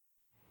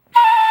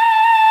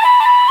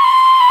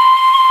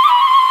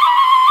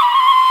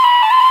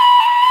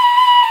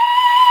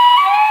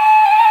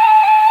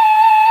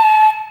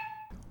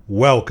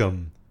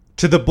Welcome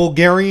to the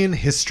Bulgarian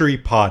History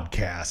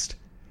Podcast,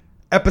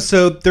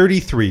 Episode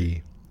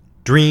 33,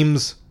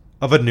 Dreams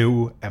of a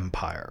New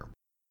Empire.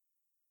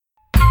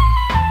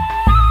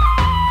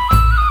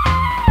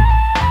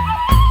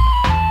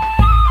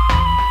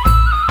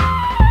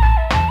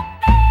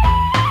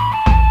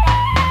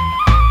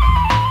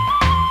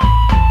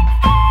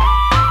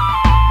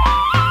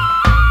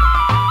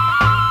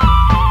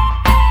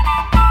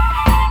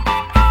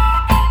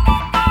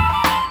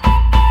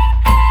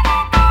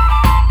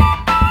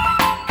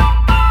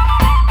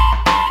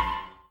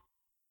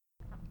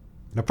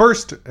 Now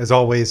first, as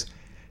always,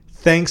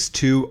 thanks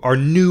to our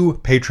new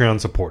Patreon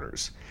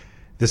supporters.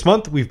 This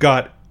month we've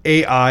got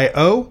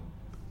AIO,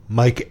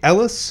 Mike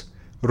Ellis,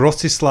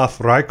 Rostislav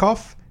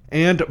Rykov,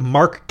 and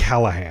Mark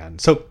Callahan.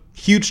 So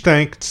huge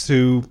thanks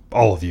to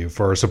all of you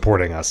for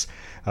supporting us.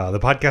 The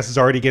podcast is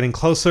already getting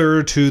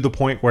closer to the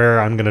point where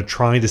I'm going to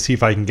try to see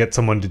if I can get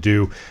someone to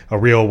do a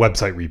real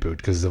website reboot,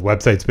 because the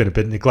website's been a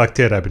bit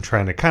neglected. I've been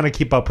trying to kind of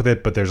keep up with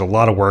it, but there's a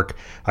lot of work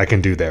I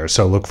can do there.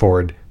 So look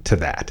forward to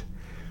that.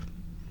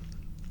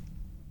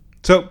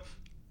 So,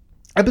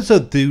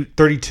 episode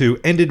 32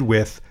 ended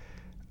with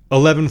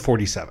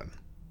 1147.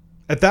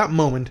 At that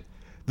moment,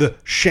 the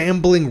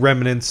shambling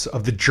remnants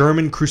of the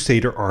German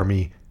Crusader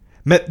army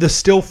met the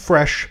still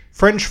fresh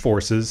French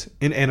forces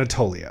in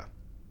Anatolia.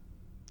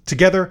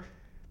 Together,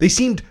 they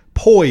seemed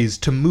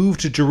poised to move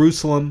to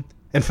Jerusalem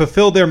and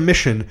fulfill their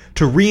mission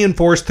to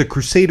reinforce the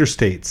Crusader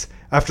states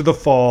after the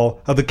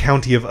fall of the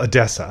county of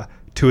Edessa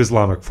to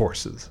Islamic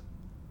forces.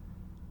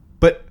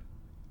 But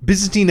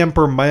Byzantine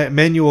Emperor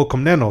Manuel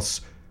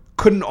Komnenos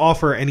couldn't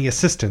offer any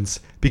assistance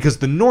because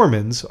the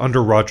Normans,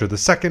 under Roger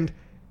II,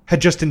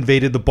 had just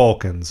invaded the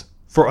Balkans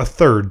for a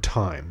third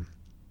time.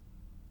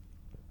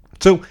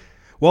 So,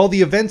 while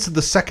the events of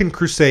the Second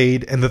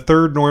Crusade and the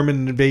Third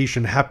Norman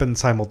invasion happened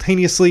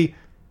simultaneously,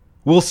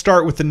 we'll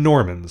start with the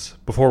Normans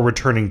before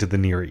returning to the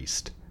Near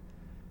East.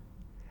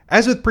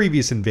 As with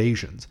previous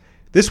invasions,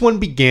 this one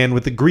began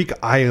with the Greek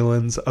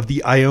islands of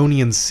the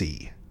Ionian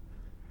Sea.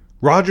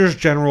 Roger's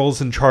generals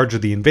in charge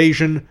of the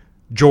invasion,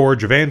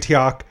 George of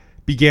Antioch,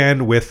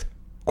 began with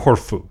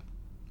Corfu.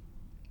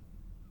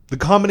 The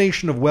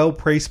combination of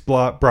well-priced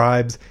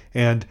bribes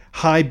and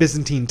high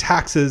Byzantine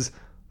taxes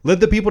led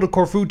the people to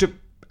Corfu to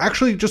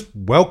actually just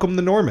welcome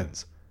the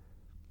Normans.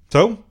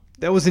 So,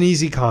 that was an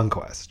easy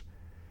conquest.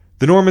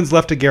 The Normans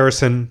left a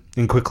garrison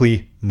and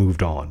quickly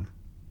moved on.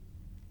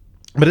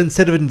 But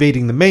instead of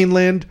invading the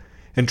mainland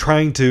and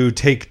trying to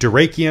take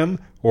Dyrrhachium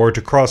or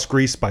to cross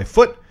Greece by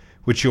foot,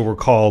 which you'll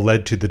recall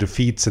led to the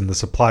defeats and the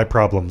supply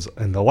problems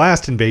in the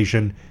last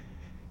invasion,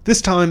 this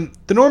time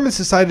the Normans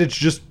decided to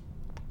just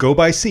go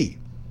by sea.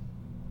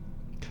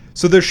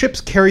 So their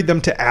ships carried them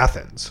to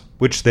Athens,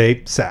 which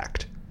they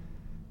sacked.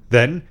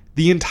 Then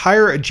the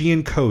entire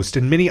Aegean coast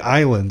and many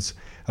islands,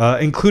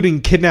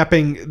 including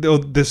kidnapping,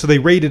 so they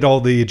raided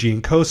all the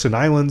Aegean coast and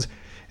islands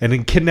and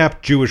then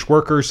kidnapped Jewish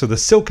workers of the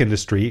silk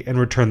industry and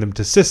returned them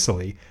to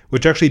Sicily,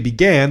 which actually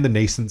began the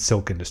nascent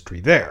silk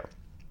industry there.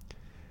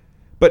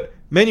 But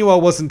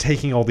Manuel wasn't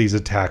taking all these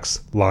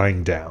attacks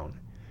lying down.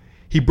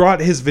 He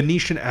brought his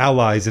Venetian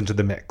allies into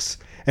the mix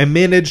and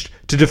managed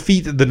to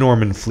defeat the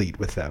Norman fleet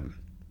with them.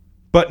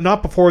 But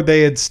not before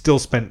they had still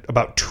spent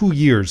about 2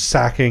 years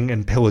sacking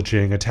and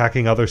pillaging,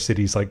 attacking other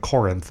cities like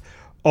Corinth,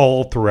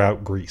 all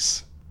throughout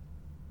Greece.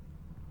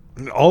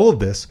 And all of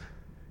this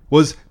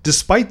was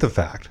despite the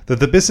fact that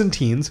the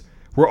Byzantines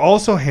were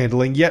also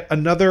handling yet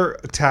another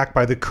attack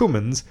by the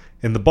Cumans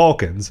in the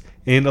Balkans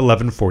in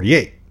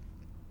 1148.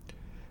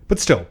 But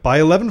still,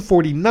 by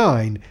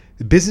 1149,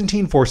 the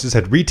Byzantine forces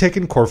had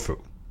retaken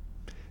Corfu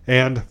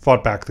and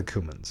fought back the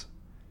Cumans.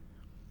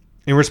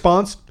 In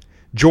response,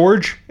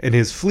 George and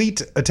his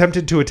fleet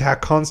attempted to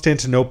attack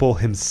Constantinople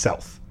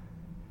himself.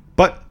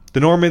 But the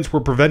Normans were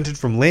prevented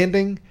from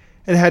landing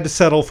and had to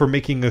settle for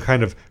making a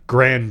kind of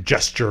grand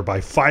gesture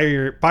by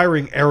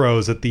firing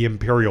arrows at the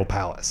imperial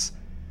palace.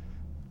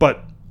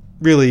 But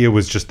really, it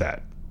was just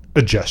that,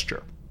 a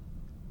gesture.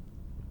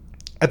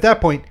 At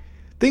that point,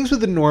 things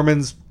with the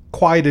Normans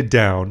quieted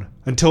down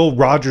until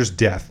Roger's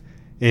death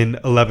in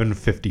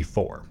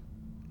 1154.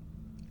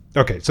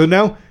 Okay, so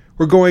now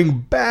we're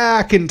going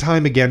back in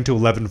time again to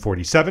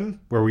 1147,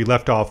 where we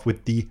left off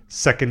with the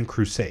Second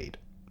Crusade.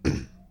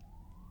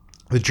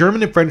 The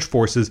German and French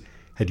forces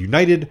had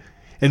united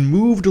and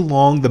moved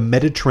along the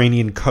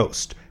Mediterranean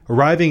coast,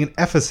 arriving in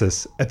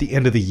Ephesus at the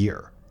end of the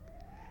year.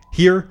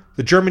 Here,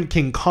 the German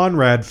king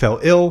Conrad fell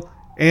ill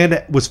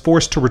and was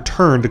forced to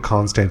return to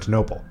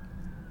Constantinople.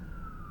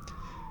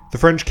 The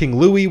French king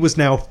Louis was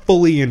now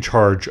fully in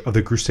charge of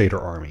the Crusader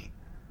army.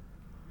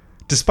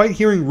 Despite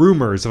hearing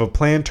rumors of a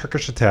planned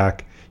Turkish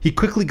attack, he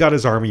quickly got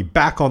his army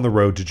back on the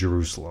road to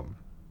Jerusalem.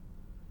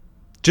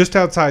 Just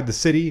outside the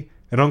city,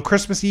 and on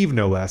Christmas Eve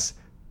no less,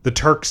 the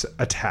Turks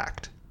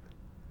attacked.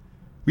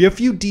 We have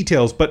few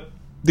details, but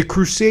the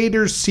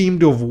Crusaders seem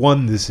to have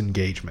won this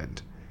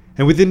engagement,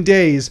 and within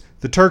days,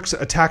 the Turks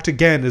attacked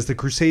again as the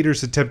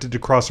Crusaders attempted to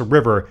cross a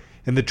river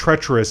in the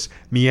treacherous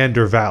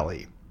Meander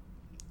Valley.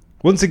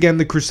 Once again,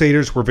 the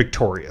Crusaders were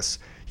victorious,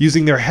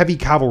 using their heavy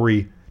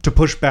cavalry to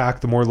push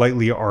back the more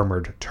lightly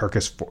armored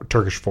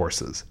Turkish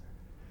forces.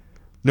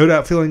 No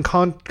doubt feeling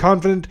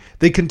confident,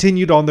 they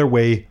continued on their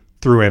way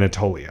through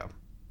Anatolia.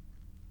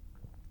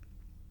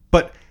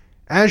 But,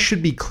 as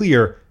should be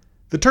clear,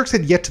 the Turks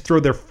had yet to throw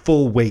their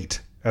full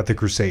weight at the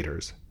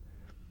Crusaders.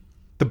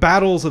 The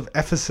battles of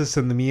Ephesus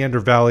and the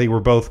Meander Valley were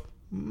both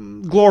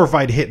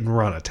glorified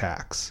hit-and-run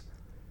attacks.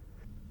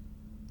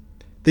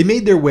 They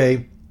made their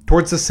way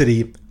towards the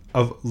city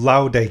of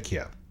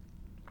Laodicea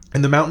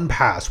and the mountain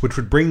pass which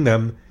would bring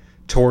them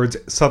towards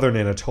southern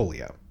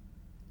Anatolia.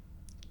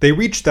 They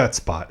reached that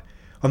spot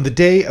on the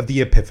day of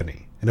the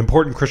Epiphany, an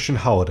important Christian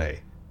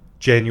holiday,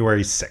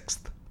 January 6th.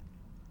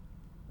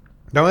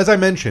 Now, as I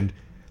mentioned,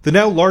 the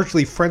now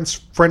largely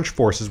French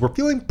forces were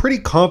feeling pretty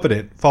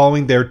confident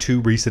following their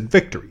two recent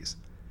victories.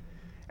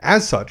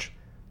 As such,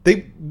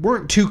 they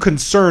weren't too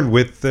concerned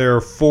with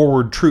their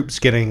forward troops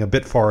getting a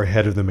bit far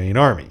ahead of the main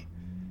army.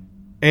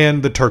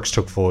 And the Turks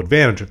took full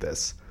advantage of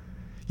this,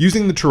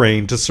 using the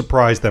terrain to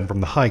surprise them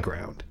from the high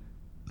ground.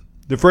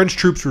 The French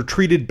troops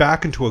retreated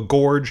back into a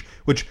gorge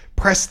which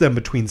pressed them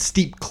between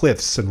steep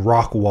cliffs and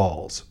rock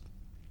walls.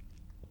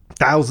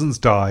 Thousands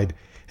died,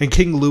 and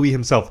King Louis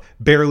himself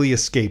barely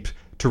escaped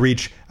to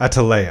reach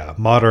Atalaya,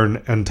 modern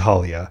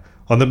Antalya,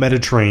 on the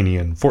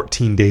Mediterranean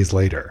 14 days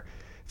later,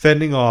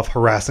 fending off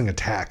harassing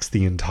attacks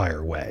the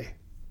entire way.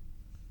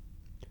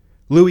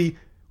 Louis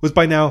was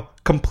by now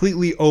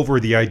completely over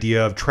the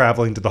idea of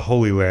traveling to the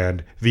Holy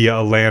Land via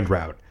a land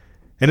route,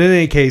 and in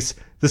any case,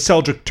 the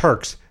Seljuk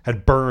Turks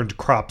had burned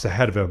crops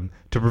ahead of him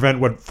to prevent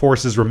what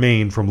forces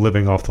remained from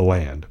living off the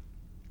land.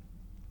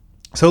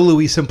 So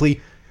Louis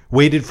simply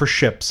waited for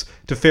ships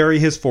to ferry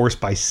his force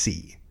by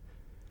sea.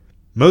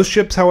 Most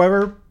ships,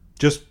 however,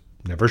 just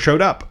never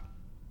showed up.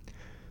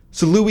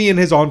 So Louis and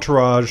his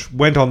entourage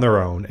went on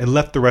their own and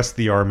left the rest of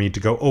the army to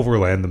go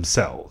overland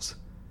themselves.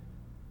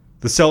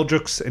 The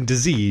Seljuks and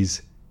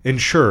disease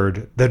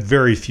ensured that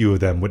very few of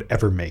them would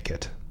ever make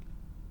it.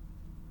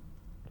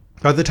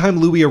 By the time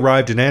Louis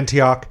arrived in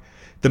Antioch,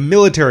 the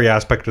military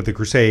aspect of the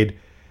crusade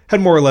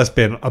had more or less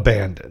been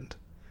abandoned.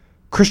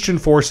 Christian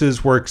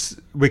forces were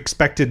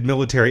expected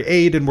military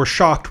aid and were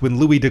shocked when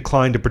Louis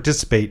declined to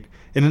participate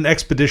in an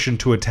expedition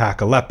to attack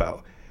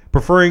Aleppo,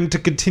 preferring to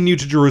continue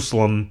to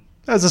Jerusalem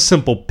as a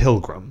simple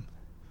pilgrim.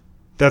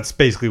 That's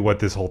basically what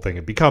this whole thing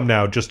had become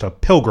now, just a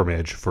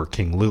pilgrimage for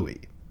King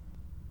Louis.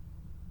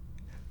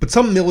 But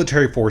some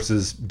military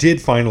forces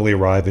did finally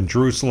arrive in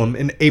Jerusalem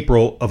in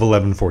April of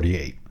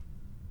 1148.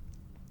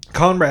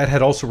 Conrad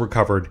had also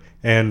recovered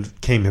and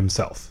came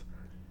himself.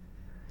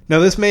 Now,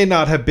 this may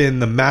not have been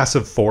the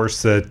massive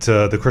force that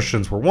the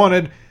Christians were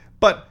wanted,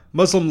 but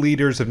Muslim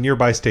leaders of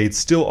nearby states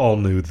still all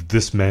knew that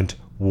this meant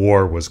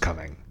war was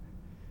coming.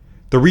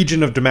 The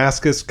region of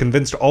Damascus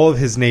convinced all of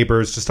his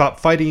neighbors to stop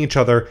fighting each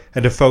other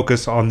and to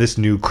focus on this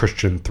new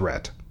Christian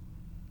threat.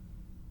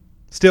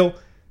 Still,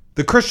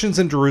 the Christians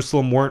in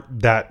Jerusalem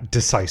weren't that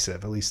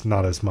decisive, at least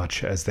not as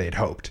much as they'd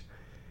hoped.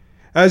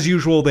 As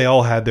usual, they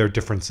all had their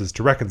differences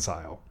to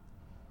reconcile.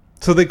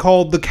 So they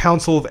called the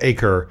Council of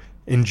Acre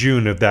in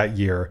June of that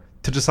year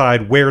to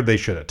decide where they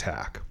should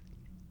attack.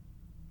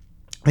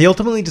 They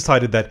ultimately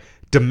decided that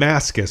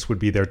Damascus would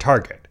be their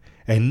target,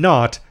 and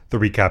not the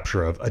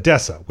recapture of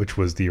Edessa, which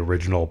was the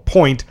original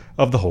point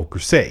of the whole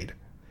crusade.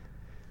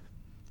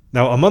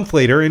 Now, a month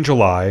later, in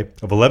July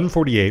of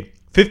 1148,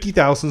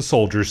 50,000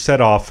 soldiers set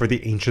off for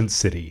the ancient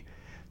city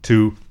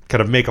to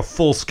kind of make a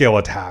full-scale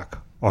attack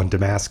on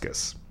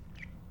Damascus.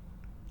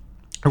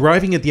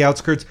 Arriving at the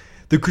outskirts,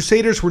 the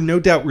Crusaders were no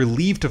doubt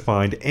relieved to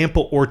find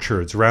ample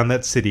orchards around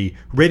that city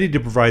ready to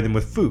provide them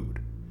with food.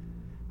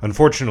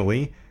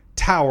 Unfortunately,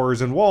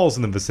 towers and walls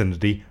in the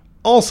vicinity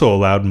also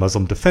allowed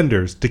Muslim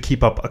defenders to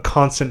keep up a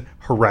constant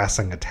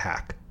harassing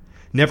attack,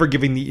 never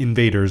giving the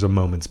invaders a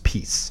moment's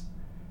peace.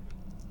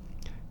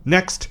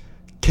 Next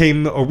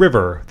came a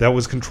river that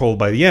was controlled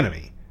by the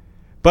enemy,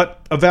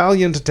 but a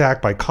valiant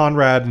attack by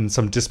Conrad and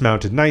some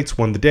dismounted knights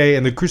won the day,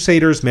 and the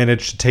Crusaders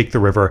managed to take the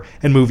river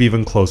and move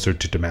even closer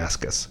to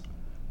Damascus.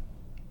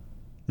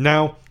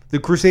 Now, the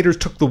Crusaders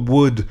took the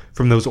wood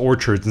from those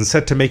orchards and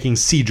set to making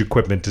siege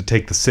equipment to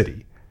take the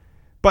city.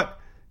 But,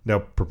 now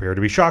prepare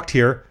to be shocked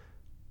here.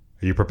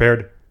 Are you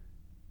prepared?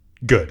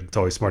 Good, it's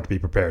always smart to be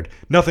prepared.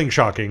 Nothing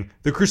shocking,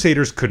 the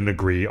Crusaders couldn't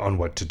agree on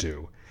what to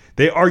do.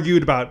 They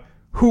argued about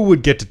who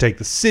would get to take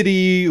the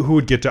city, who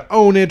would get to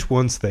own it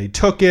once they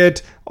took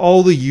it,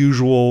 all the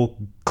usual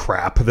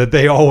crap that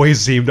they always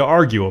seem to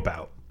argue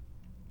about.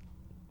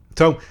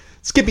 So,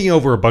 skipping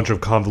over a bunch of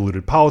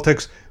convoluted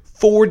politics,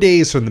 4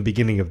 days from the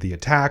beginning of the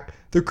attack,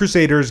 the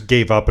Crusaders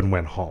gave up and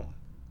went home.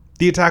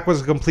 The attack was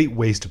a complete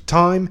waste of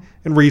time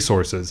and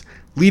resources,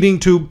 leading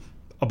to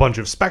a bunch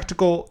of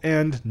spectacle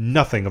and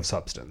nothing of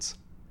substance.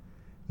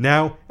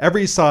 Now,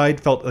 every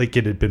side felt like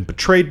it had been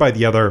betrayed by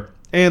the other,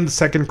 and the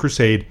Second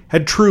Crusade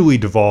had truly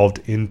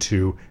devolved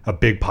into a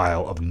big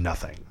pile of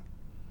nothing.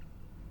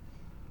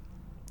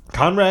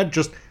 Conrad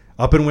just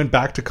up and went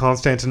back to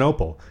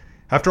Constantinople.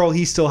 After all,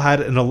 he still had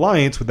an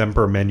alliance with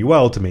Emperor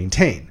Manuel to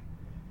maintain.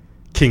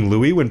 King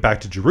Louis went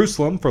back to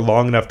Jerusalem for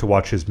long enough to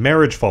watch his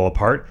marriage fall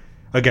apart.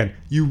 Again,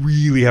 you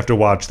really have to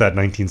watch that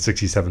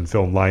 1967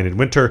 film Lion in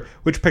Winter,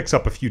 which picks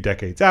up a few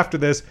decades after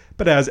this,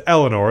 but has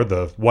Eleanor,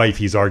 the wife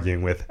he's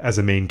arguing with, as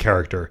a main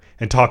character,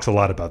 and talks a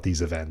lot about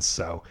these events,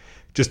 so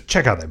just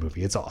check out that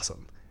movie, it's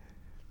awesome.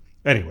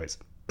 Anyways,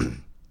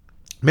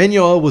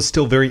 Manuel was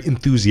still very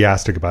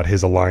enthusiastic about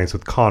his alliance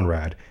with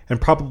Conrad, and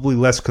probably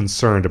less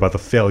concerned about the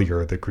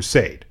failure of the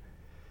crusade.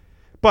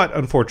 But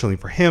unfortunately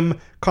for him,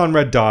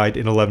 Conrad died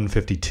in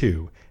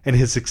 1152, and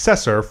his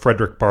successor,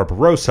 Frederick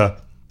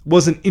Barbarossa,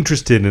 wasn't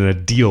interested in a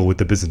deal with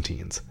the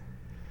Byzantines.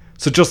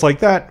 So just like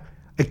that,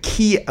 a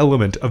key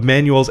element of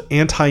Manuel's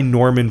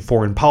anti-Norman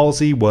foreign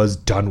policy was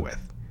done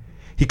with.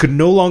 He could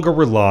no longer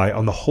rely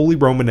on the Holy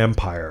Roman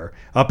Empire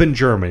up in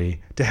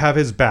Germany to have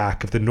his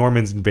back if the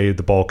Normans invaded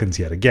the Balkans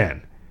yet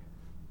again.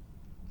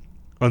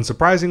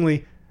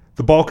 Unsurprisingly,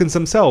 the Balkans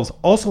themselves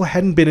also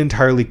hadn't been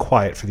entirely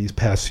quiet for these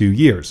past few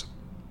years.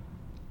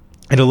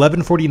 In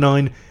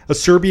 1149, a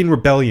Serbian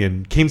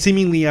rebellion came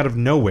seemingly out of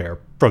nowhere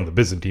from the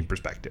Byzantine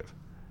perspective.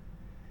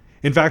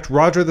 In fact,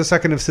 Roger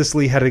II of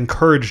Sicily had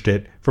encouraged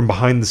it from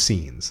behind the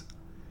scenes.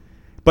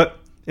 But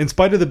in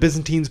spite of the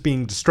Byzantines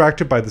being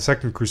distracted by the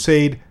Second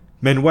Crusade,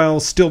 Manuel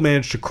still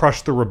managed to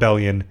crush the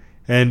rebellion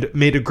and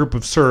made a group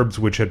of Serbs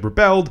which had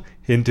rebelled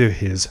into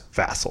his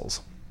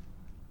vassals.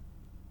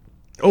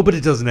 Oh, but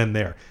it doesn't end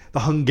there. The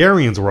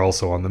Hungarians were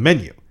also on the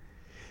menu.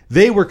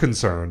 They were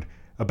concerned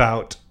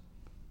about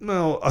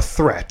a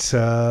threat.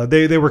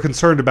 They were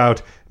concerned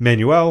about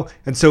Manuel,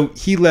 and so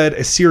he led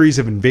a series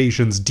of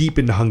invasions deep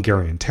into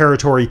Hungarian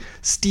territory,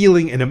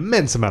 stealing an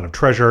immense amount of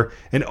treasure,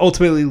 and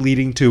ultimately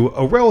leading to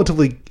a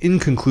relatively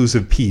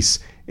inconclusive peace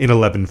in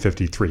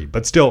 1153.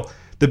 But still,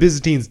 the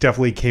Byzantines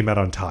definitely came out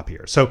on top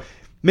here. So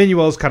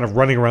Manuel's kind of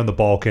running around the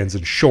Balkans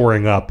and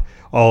shoring up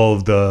all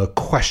of the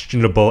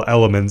questionable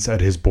elements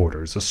at his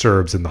borders, the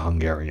Serbs and the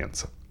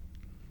Hungarians.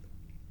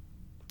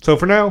 So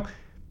for now,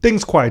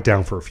 things quiet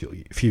down for a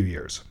few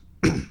years.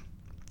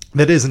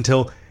 That is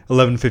until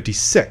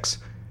 1156,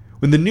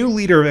 when the new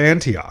leader of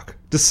Antioch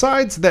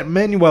decides that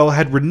Manuel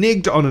had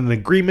reneged on an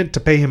agreement to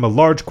pay him a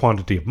large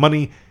quantity of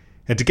money,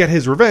 and to get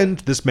his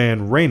revenge, this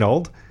man,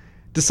 Reynold,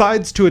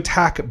 decides to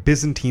attack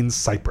Byzantine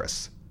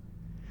Cyprus.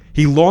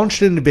 He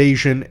launched an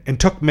invasion and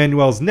took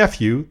Manuel's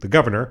nephew, the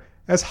governor,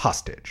 as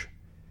hostage.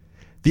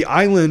 The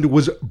island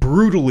was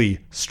brutally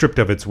stripped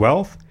of its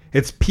wealth.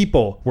 Its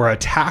people were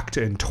attacked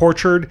and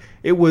tortured.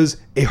 It was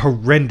a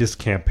horrendous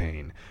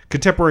campaign.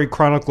 Contemporary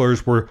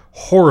chroniclers were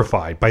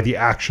horrified by the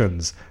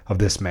actions of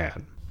this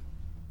man.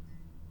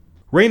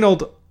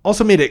 Reynold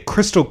also made it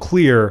crystal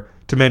clear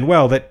to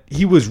Manuel that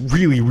he was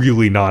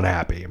really not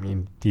happy. I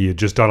mean, he had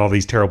just done all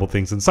these terrible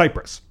things in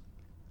Cyprus.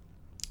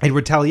 In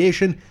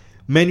retaliation,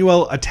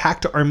 Manuel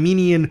attacked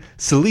Armenian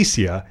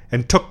Cilicia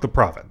and took the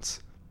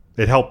province.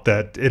 It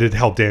had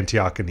helped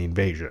Antioch in the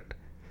invasion.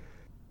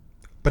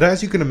 But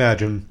as you can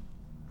imagine,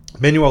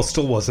 Manuel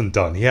still wasn't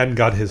done. He hadn't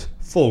got his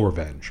full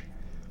revenge.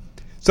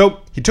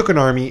 So he took an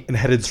army and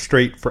headed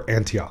straight for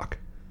Antioch.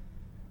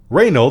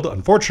 Reynold,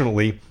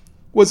 unfortunately,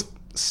 was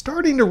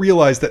starting to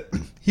realize that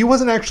he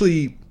wasn't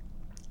actually,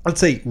 let's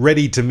say,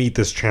 ready to meet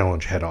this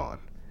challenge head on.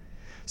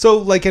 So,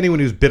 like anyone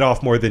who's bit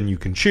off more than you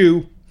can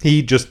chew,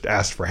 he just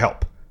asked for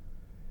help.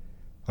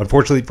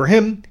 Unfortunately for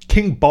him,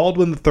 King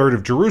Baldwin III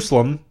of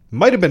Jerusalem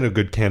might have been a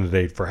good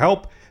candidate for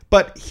help,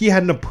 but he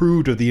hadn't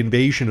approved of the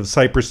invasion of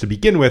Cyprus to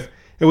begin with,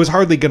 and was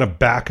hardly going to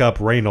back up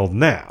Reynold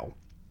now.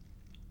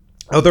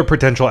 Other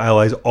potential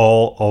allies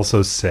all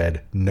also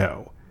said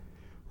no.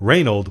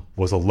 Reynold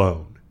was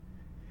alone.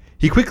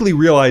 He quickly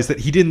realized that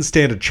he didn't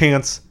stand a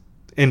chance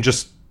and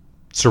just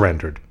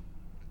surrendered.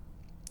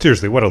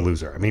 Seriously, what a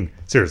loser. I mean,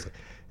 seriously.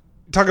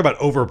 Talk about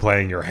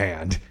overplaying your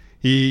hand.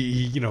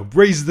 He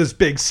raises this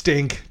big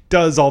stink,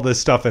 does all this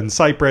stuff in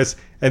Cyprus,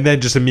 and then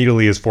just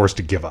immediately is forced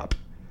to give up.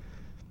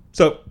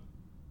 So,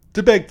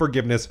 to beg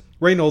forgiveness,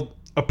 Reynold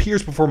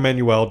appears before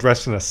Manuel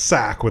dressed in a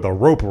sack with a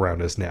rope around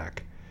his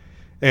neck,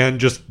 and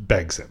just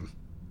begs him.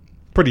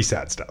 Pretty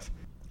sad stuff.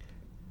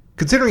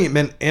 Considering it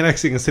meant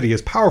annexing a city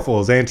as powerful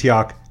as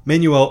Antioch,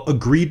 Manuel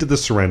agreed to the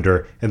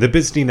surrender, and the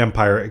Byzantine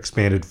Empire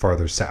expanded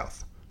farther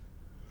south.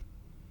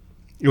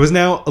 It was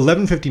now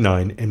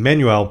 1159, and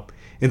Manuel,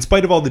 in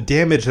spite of all the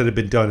damage that had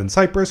been done in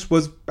Cyprus,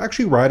 was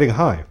actually riding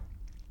high.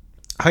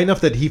 High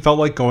enough that he felt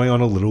like going on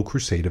a little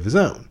crusade of his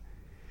own.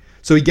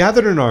 So he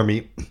gathered an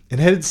army and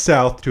headed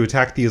south to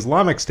attack the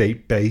Islamic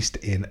State based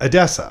in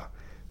Edessa,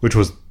 which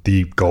was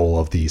the goal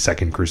of the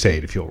Second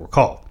Crusade, if you'll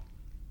recall.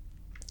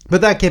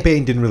 But that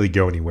campaign didn't really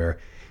go anywhere,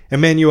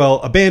 and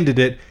Manuel abandoned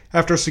it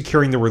after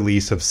securing the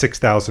release of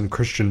 6,000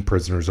 Christian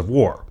prisoners of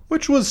war,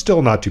 which was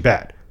still not too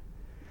bad.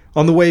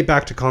 On the way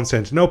back to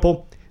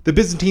Constantinople, the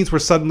Byzantines were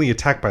suddenly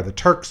attacked by the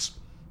Turks,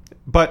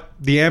 but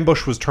the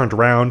ambush was turned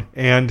around,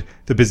 and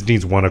the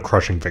Byzantines won a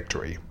crushing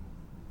victory.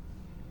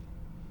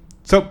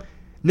 So,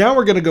 now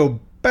we're going to go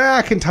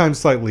back in time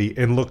slightly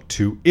and look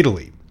to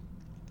Italy.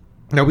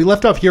 Now, we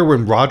left off here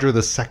when Roger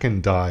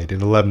II died in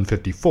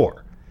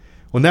 1154.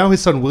 Well, now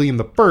his son William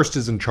I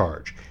is in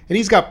charge, and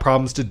he's got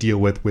problems to deal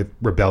with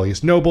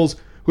rebellious nobles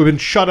who who had been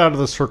shut out of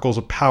the circles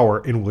of power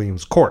in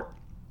William's court.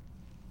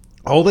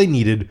 All they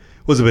needed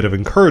was a bit of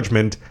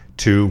encouragement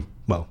to,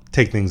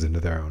 take things into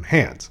their own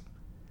hands.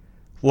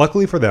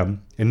 Luckily for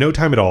them, in no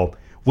time at all,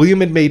 William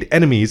had made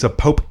enemies of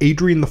Pope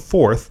Adrian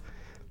IV,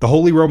 the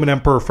Holy Roman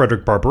Emperor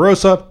Frederick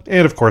Barbarossa,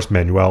 and of course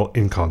Manuel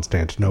in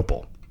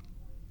Constantinople.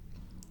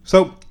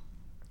 So,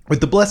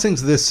 with the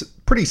blessings of this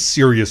pretty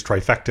serious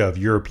trifecta of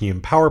European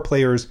power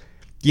players,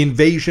 the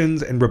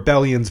invasions and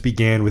rebellions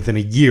began within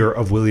a year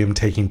of William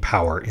taking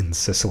power in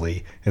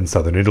Sicily and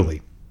southern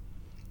Italy.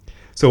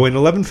 So in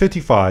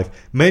 1155,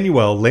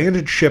 Manuel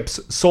landed ships,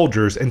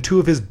 soldiers, and two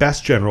of his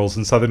best generals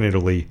in southern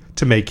Italy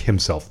to make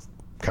himself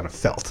kind of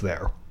felt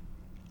there.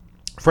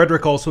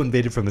 Frederick also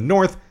invaded from the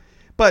north,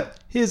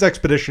 but his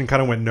expedition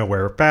kind of went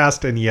nowhere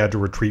fast and he had to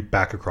retreat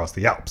back across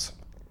the Alps.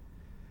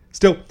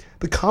 Still,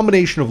 the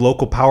combination of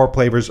local power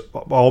players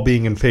all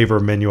being in favor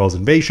of Manuel's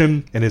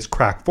invasion and his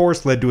crack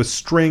force led to a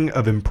string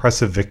of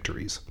impressive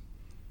victories.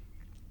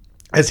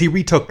 As he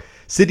retook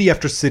city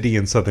after city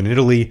in southern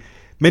Italy,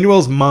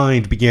 Manuel's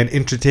mind began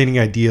entertaining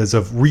ideas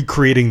of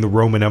recreating the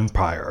Roman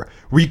Empire,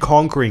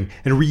 reconquering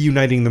and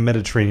reuniting the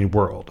Mediterranean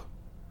world.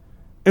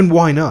 And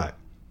why not?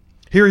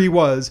 Here he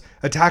was,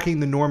 attacking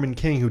the Norman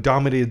king who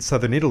dominated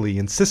southern Italy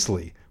and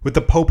Sicily, with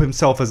the Pope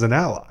himself as an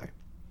ally.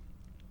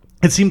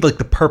 It seemed like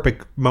the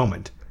perfect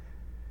moment.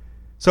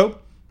 So,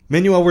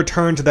 Manuel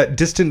returned to that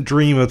distant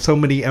dream of so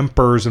many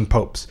emperors and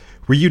popes,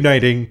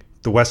 reuniting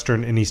the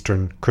Western and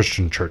Eastern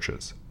Christian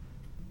churches.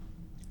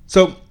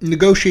 So,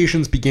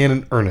 negotiations began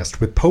in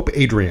earnest with Pope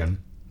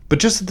Adrian, but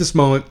just at this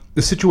moment,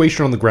 the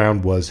situation on the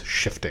ground was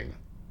shifting.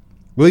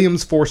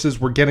 William's forces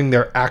were getting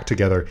their act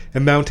together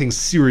and mounting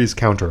serious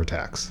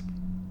counterattacks.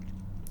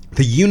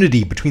 The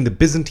unity between the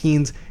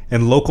Byzantines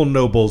and local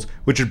nobles,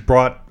 which had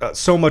brought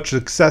so much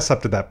success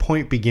up to that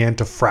point, began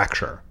to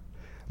fracture.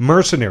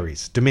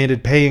 Mercenaries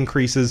demanded pay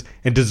increases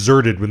and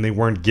deserted when they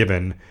weren't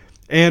given,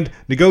 and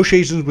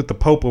negotiations with the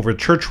Pope over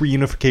church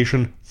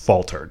reunification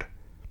faltered.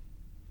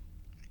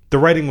 The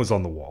writing was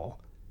on the wall.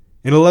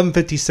 In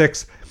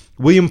 1156,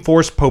 William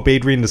forced Pope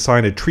Adrian to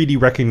sign a treaty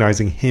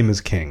recognizing him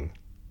as king.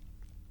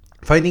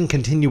 Fighting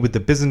continued with the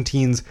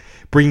Byzantines,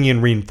 bringing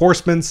in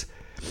reinforcements,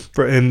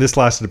 and this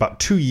lasted about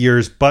 2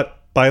 years, but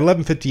by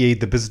 1158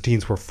 the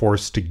Byzantines were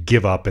forced to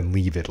give up and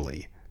leave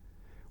Italy.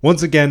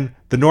 Once again,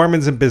 the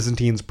Normans and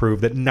Byzantines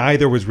proved that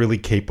neither was really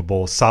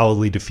capable of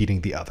solidly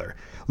defeating the other,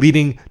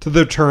 leading to the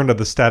return of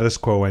the status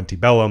quo ante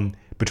bellum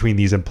between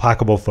these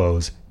implacable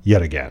foes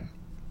yet again.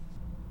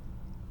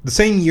 The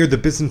same year the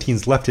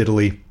Byzantines left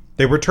Italy,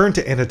 they returned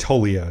to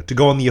Anatolia to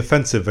go on the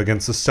offensive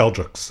against the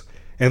Seljuks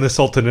and the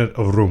Sultanate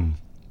of Rum.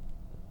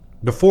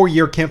 The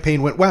 4-year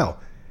campaign went well,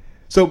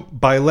 so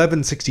by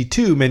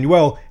 1162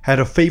 Manuel had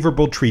a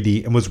favorable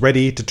treaty and was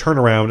ready to turn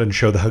around and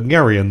show the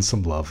Hungarians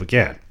some love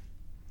again.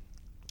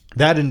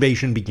 That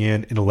invasion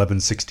began in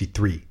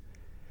 1163.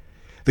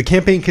 The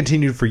campaign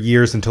continued for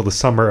years until the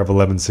summer of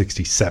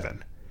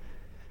 1167,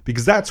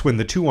 because that's when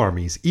the two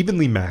armies,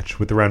 evenly matched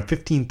with around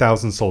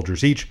 15,000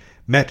 soldiers each,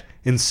 met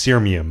in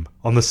Sirmium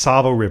on the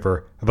Sava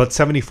River about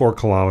 74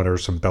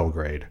 kilometers from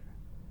Belgrade.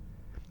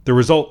 The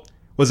result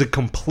was a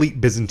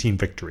complete Byzantine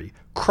victory,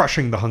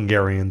 crushing the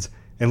Hungarians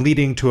and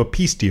leading to a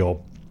peace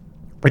deal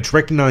which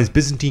recognized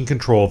Byzantine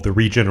control of the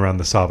region around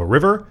the Sava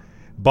River,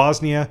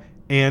 Bosnia,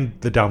 and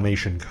the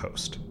Dalmatian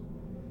coast.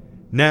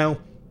 Now,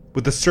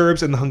 with the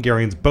Serbs and the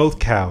Hungarians both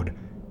cowed,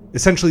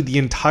 essentially the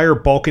entire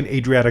Balkan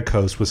Adriatic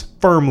coast was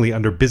firmly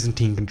under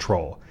Byzantine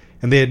control,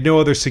 and they had no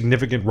other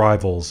significant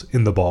rivals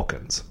in the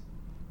Balkans.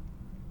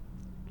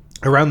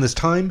 Around this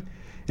time,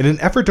 in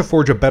an effort to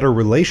forge a better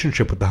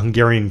relationship with the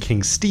Hungarian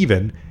king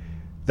Stephen,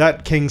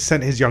 that king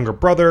sent his younger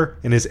brother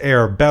and his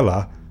heir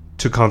Bela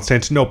to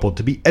Constantinople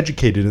to be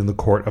educated in the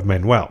court of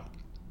Manuel.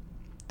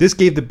 This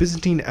gave the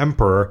Byzantine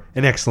emperor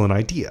an excellent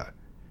idea.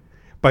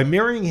 By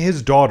marrying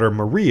his daughter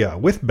Maria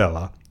with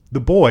Bela, the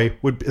boy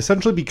would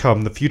essentially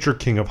become the future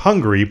king of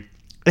Hungary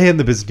and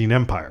the Byzantine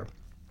Empire,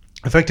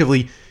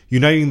 effectively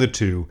uniting the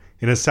two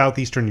in a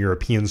southeastern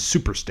European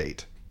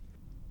superstate.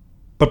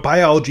 But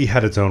biology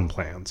had its own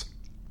plans.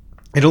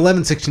 In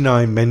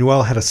 1169,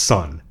 Manuel had a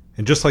son,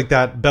 and just like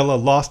that, Bela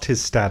lost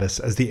his status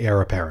as the heir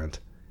apparent.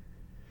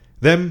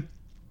 Then,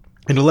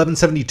 in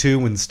 1172,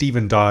 when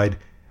Stephen died,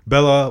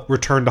 Bela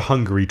returned to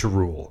Hungary to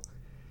rule.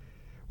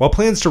 While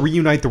plans to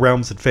reunite the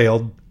realms had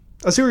failed,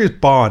 a serious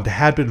bond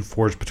had been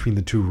forged between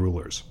the two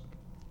rulers.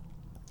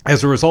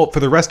 As a result, for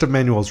the rest of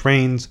Manuel's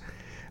reigns,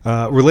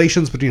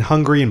 relations between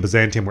Hungary and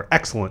Byzantium were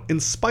excellent, in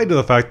spite of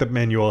the fact that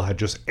Manuel had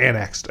just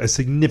annexed a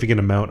significant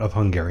amount of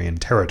Hungarian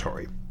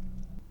territory.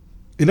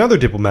 In other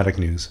diplomatic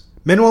news,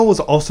 Manuel was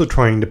also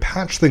trying to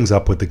patch things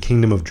up with the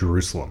Kingdom of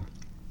Jerusalem,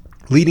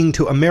 leading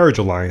to a marriage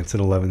alliance in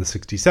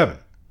 1167.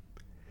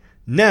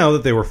 Now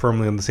that they were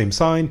firmly on the same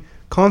side,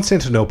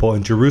 Constantinople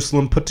and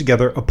Jerusalem put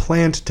together a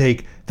plan to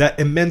take that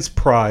immense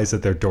prize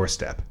at their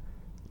doorstep.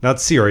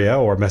 Not Syria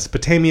or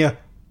Mesopotamia,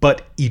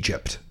 but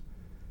Egypt.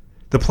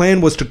 The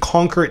plan was to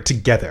conquer it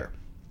together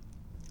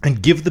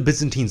and give the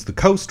Byzantines the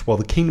coast while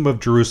the Kingdom of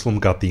Jerusalem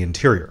got the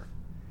interior.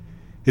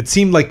 It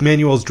seemed like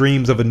Manuel's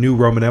dreams of a new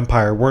Roman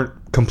Empire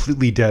weren't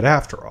completely dead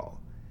after all.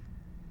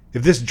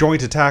 If this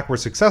joint attack were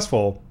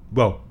successful,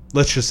 well,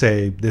 let's just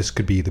say this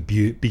could be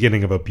the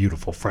beginning of a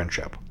beautiful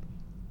friendship.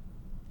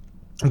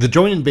 The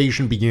joint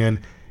invasion began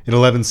in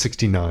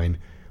 1169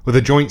 with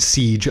a joint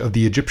siege of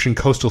the Egyptian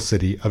coastal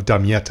city of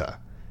Damietta.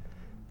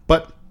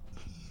 But,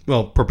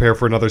 well, prepare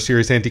for another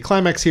serious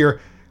anticlimax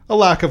here. A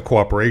lack of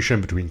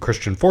cooperation between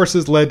Christian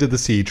forces led to the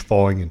siege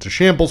falling into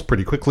shambles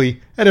pretty quickly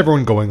and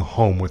everyone going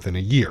home within a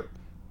year.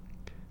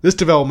 This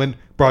development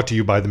brought to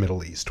you by the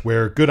Middle East,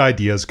 where good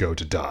ideas go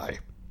to die.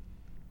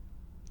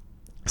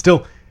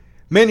 Still,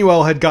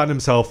 Manuel had gotten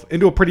himself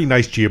into a pretty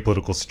nice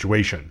geopolitical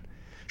situation.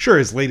 Sure,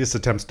 his latest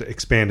attempts to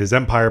expand his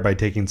empire by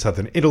taking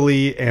southern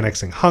Italy,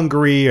 annexing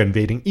Hungary,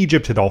 invading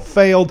Egypt had all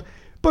failed,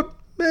 but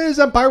his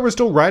empire was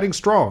still riding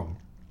strong.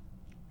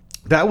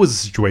 That was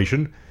the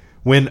situation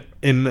when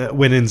in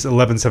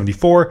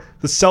 1174,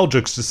 the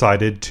Seljuks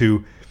decided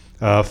to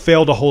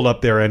fail to hold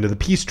up their end of the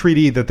peace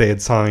treaty that they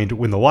had signed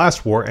when the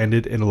last war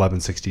ended in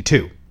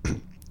 1162.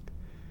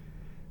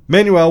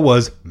 Manuel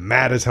was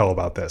mad as hell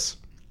about this.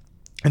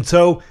 And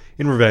so,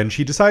 in revenge,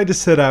 he decided to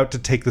set out to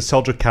take the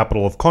Seljuk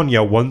capital of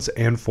Konya once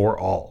and for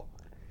all.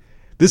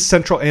 This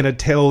central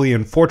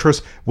Anatolian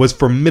fortress was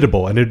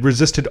formidable and had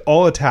resisted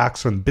all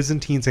attacks from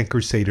Byzantines and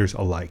Crusaders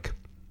alike.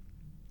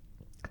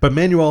 But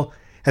Manuel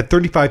had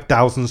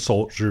 35,000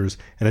 soldiers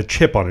and a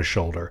chip on his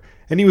shoulder,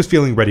 and he was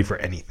feeling ready for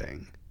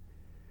anything.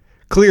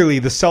 Clearly,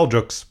 the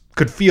Seljuks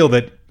could feel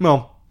that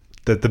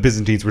the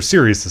Byzantines were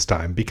serious this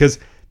time, because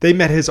they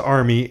met his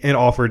army and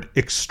offered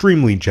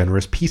extremely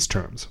generous peace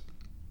terms.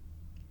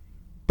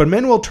 But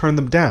Manuel turned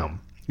them down.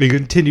 He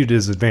continued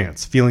his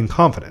advance, feeling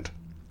confident.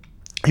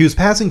 He was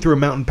passing through a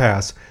mountain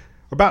pass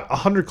about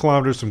 100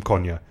 kilometers from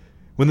Konya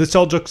when the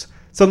Seljuks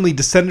suddenly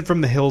descended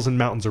from the hills and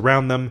mountains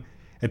around them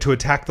and to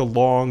attack the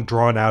long,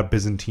 drawn-out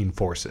Byzantine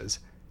forces.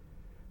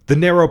 The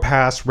narrow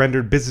pass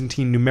rendered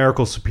Byzantine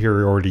numerical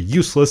superiority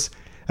useless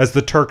as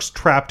the Turks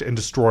trapped and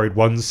destroyed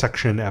one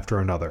section after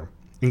another,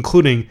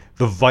 including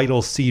the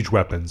vital siege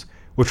weapons,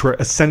 which were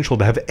essential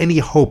to have any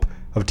hope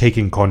of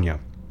taking Konya.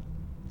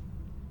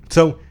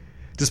 So,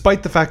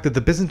 despite the fact that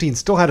the Byzantines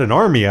still had an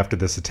army after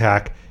this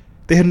attack,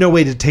 they had no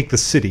way to take the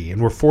city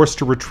and were forced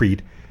to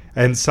retreat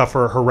and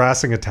suffer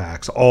harassing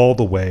attacks all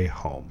the way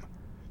home.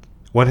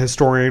 One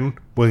historian,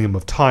 William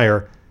of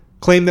Tyre,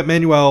 claimed that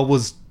Manuel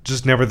was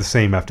just never the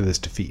same after this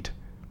defeat.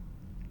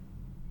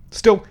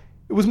 Still,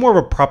 it was more of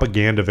a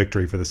propaganda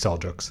victory for the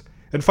Seljuks,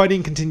 and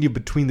fighting continued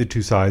between the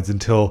two sides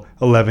until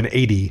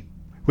 1180,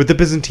 with the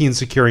Byzantines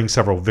securing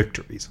several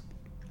victories.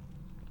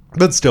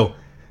 But still,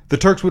 the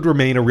Turks would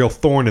remain a real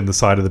thorn in the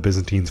side of the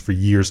Byzantines for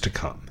years to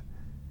come.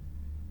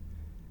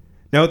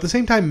 Now, at the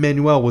same time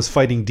Manuel was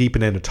fighting deep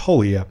in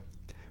Anatolia,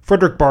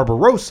 Frederick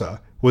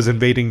Barbarossa was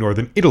invading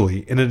northern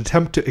Italy in an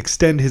attempt to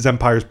extend his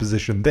empire's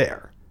position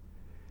there.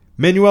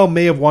 Manuel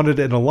may have wanted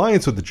an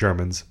alliance with the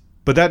Germans,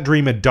 but that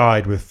dream had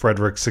died with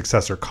Frederick's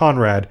successor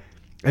Conrad,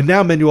 and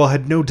now Manuel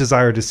had no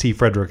desire to see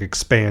Frederick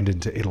expand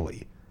into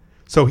Italy.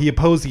 So he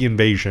opposed the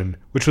invasion,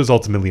 which was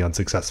ultimately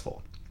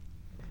unsuccessful.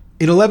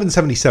 In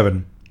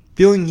 1177,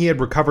 feeling he had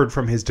recovered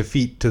from his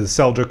defeat to the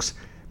Seljuks,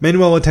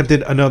 Manuel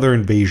attempted another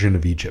invasion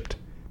of Egypt.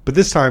 But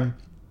this time,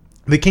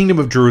 the Kingdom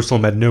of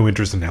Jerusalem had no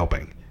interest in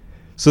helping,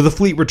 so the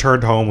fleet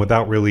returned home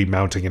without really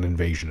mounting an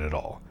invasion at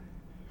all.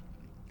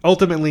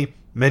 Ultimately,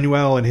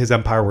 Manuel and his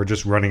empire were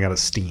just running out of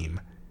steam.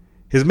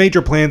 His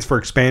major plans for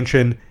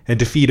expansion and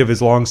defeat of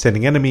his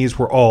long-standing enemies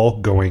were all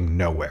going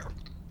nowhere.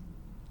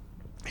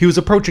 He was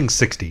approaching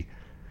 60,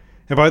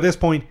 and by this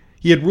point,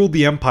 he had ruled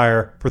the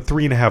empire for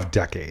 3.5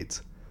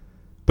 decades.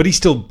 But he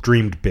still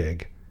dreamed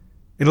big.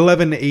 In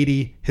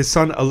 1180, his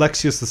son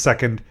Alexius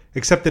II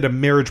accepted a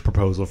marriage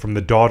proposal from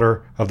the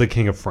daughter of the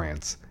King of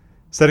France,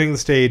 setting the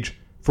stage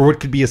for what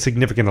could be a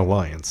significant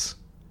alliance.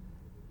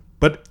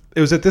 But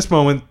it was at this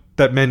moment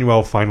that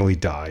Manuel finally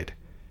died.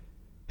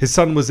 His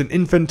son was an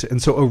infant,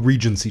 and so a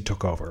regency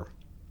took over.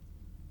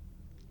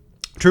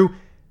 True,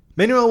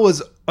 Manuel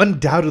was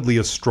undoubtedly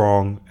a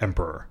strong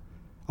emperor,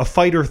 a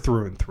fighter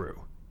through and through.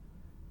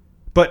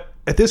 But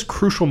at this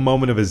crucial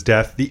moment of his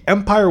death, the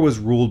empire was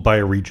ruled by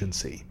a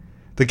regency.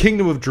 The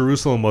Kingdom of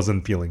Jerusalem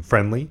wasn't feeling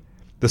friendly.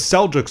 The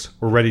Seljuks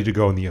were ready to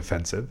go on the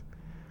offensive.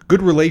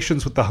 Good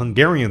relations with the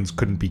Hungarians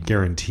couldn't be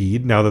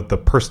guaranteed now that the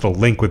personal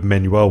link with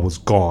Manuel was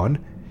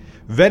gone.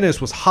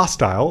 Venice was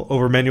hostile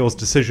over Manuel's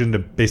decision to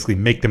basically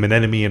make them an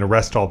enemy and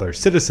arrest all their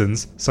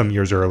citizens some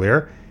years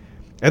earlier.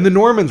 And the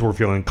Normans were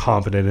feeling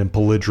confident and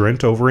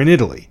belligerent over in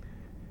Italy.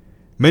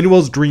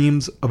 Manuel's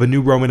dreams of a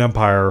new Roman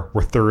Empire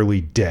were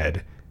thoroughly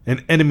dead,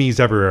 and enemies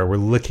everywhere were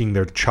licking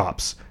their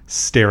chops,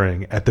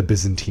 staring at the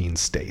Byzantine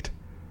state.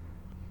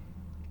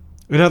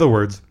 In other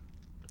words,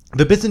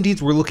 the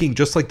Byzantines were looking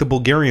just like the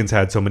Bulgarians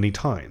had so many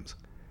times.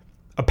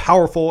 A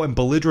powerful and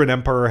belligerent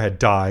emperor had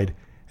died,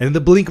 and in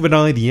the blink of an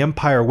eye, the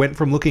empire went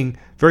from looking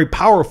very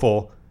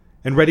powerful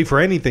and ready for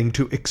anything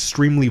to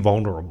extremely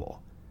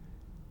vulnerable.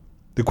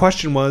 The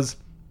question was,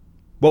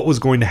 what was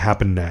going to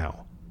happen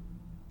now?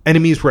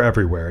 Enemies were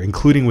everywhere,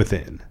 including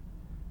within.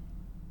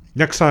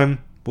 Next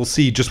time we'll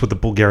see just what the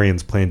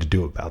Bulgarians plan to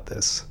do about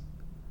this.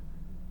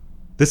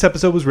 This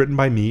episode was written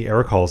by me,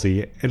 Eric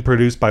Halsey, and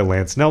produced by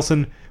Lance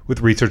Nelson,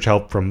 with research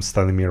help from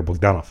Stanimir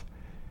Bogdanov.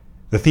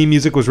 The theme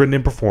music was written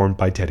and performed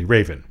by Teddy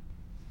Raven.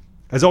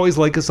 As always,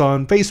 like us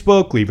on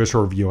Facebook, leave us a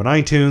review on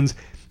iTunes,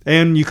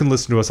 and you can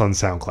listen to us on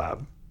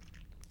SoundCloud.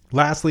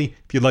 Lastly,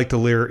 if you'd like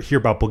to hear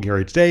about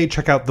Bulgaria today,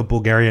 check out the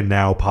Bulgaria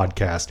Now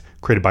podcast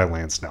created by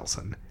Lance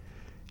Nelson.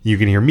 You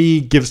can hear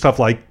me give stuff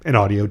like an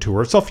audio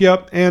tour of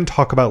Sofia and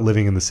talk about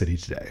living in the city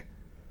today.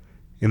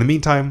 In the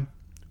meantime,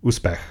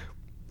 uspech,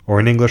 or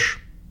in English,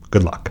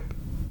 good luck.